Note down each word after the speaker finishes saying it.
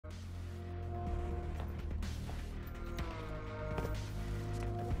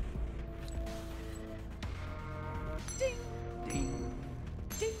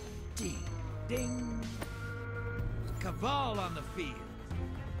ball on the field.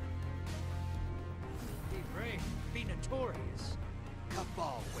 Be brave, be notorious.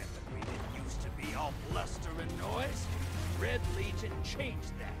 Cabal weaponry didn't used to be all bluster and noise. Red Legion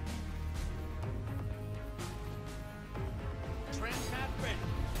changed that. Transmat ready.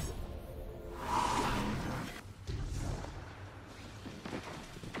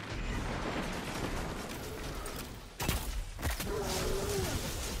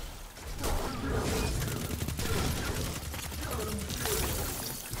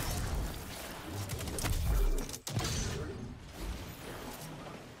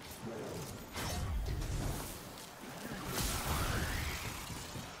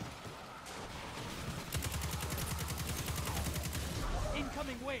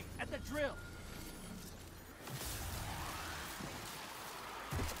 Incoming wave at the drill.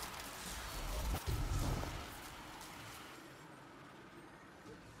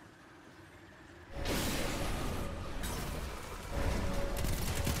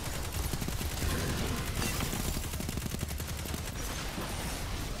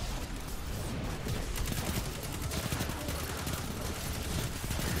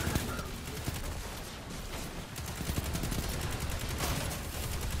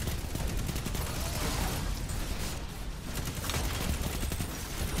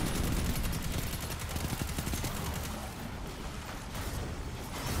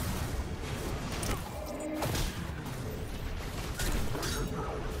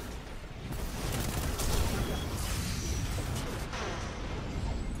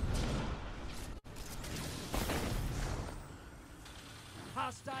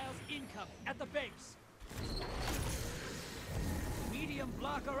 Hostiles incoming at the base. Medium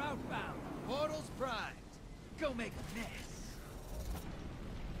blocker outbound. Portals primed. Go make a mess.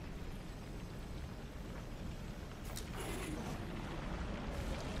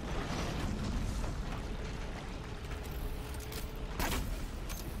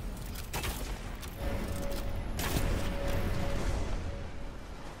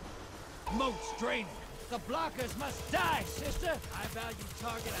 Moat's draining. The blockers must die, sister! High value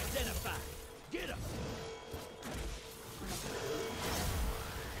target identified. Get him!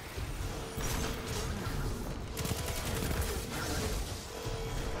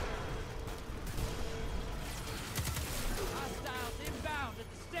 Hostiles inbound at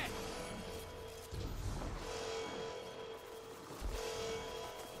the steps.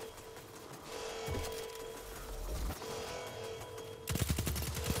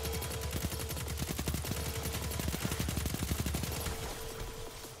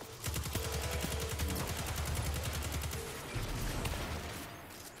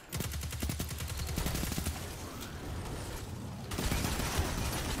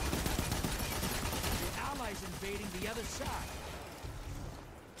 Invading the other side.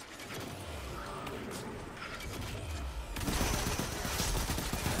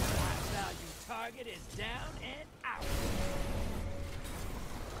 High value target is down and out.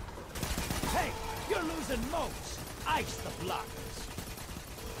 Hey, you're losing moats. Ice the blockers.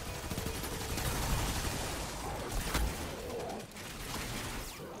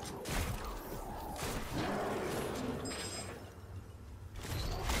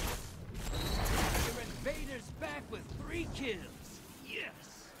 Back with 3 kills.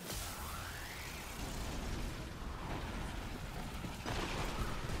 Yes.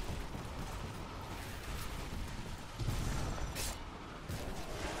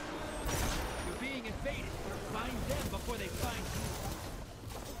 You're being invaded. Find them before they find you.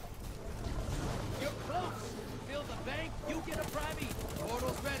 You're close. Fill the bank, you get a primey.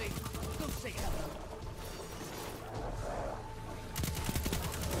 Portal's ready. Go say hello.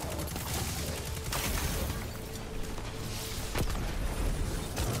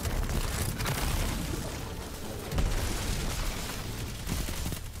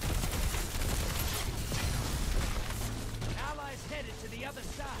 Headed to the other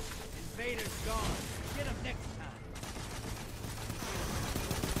side. Invader's gone. Get him next time.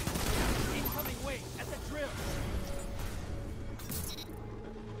 Incoming wave at the drill.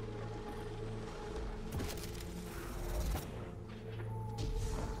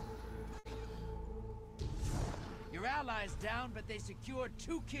 Your allies down, but they secured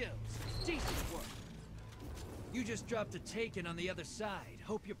 2 kills. Decent work. You just dropped a taken on the other side.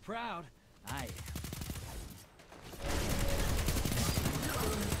 Hope you're proud. I am.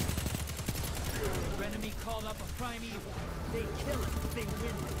 Your enemy called up a prime evil. They kill it, they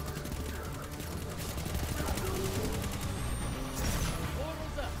win it.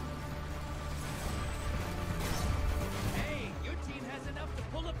 Portal's up. Hey, your team has enough to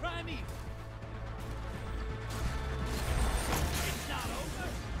pull a prime evil. It's not over.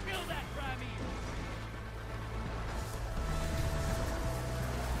 Kill that prime evil.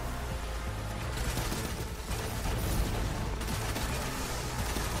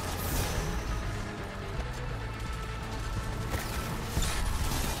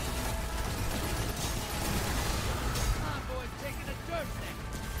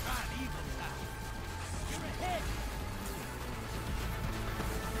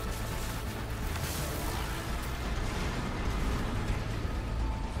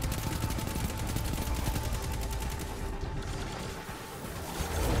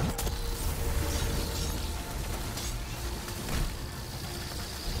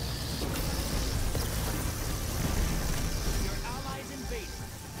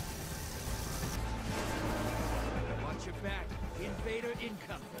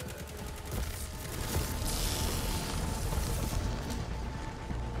 incoming.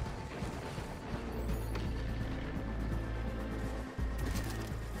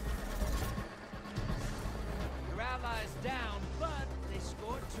 Your allies down, but they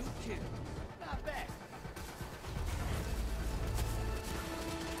scored 2 kills. Not bad.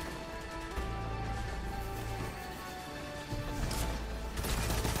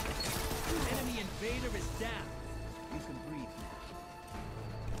 Enemy invader is down. You can breathe now.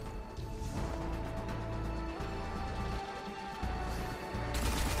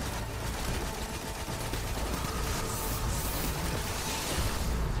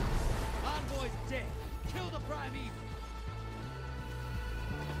 Envoy's dead. Kill the Prime Evil.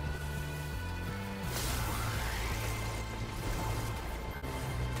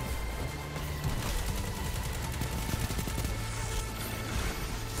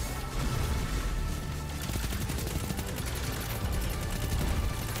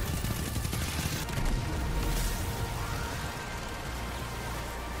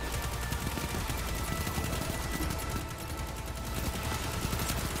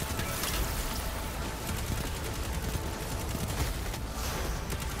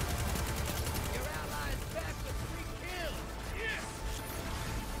 Your allies back with 3 kills. Yes.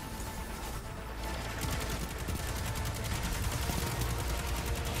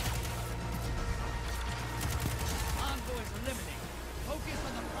 Envoys eliminated. Focus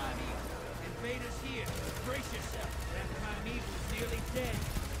on the Prime Evil. Invaders here. Brace yourself. That Prime Evil is nearly dead.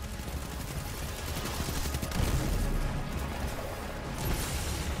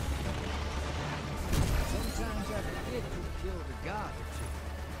 Sometimes I forget who killed a god or two.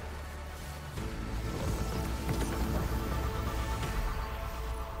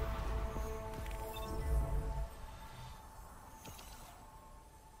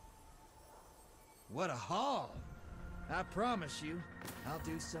 What a haul! I promise you, I'll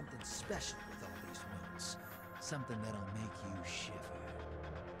do something special with all these wounds. Something that'll make you shiver.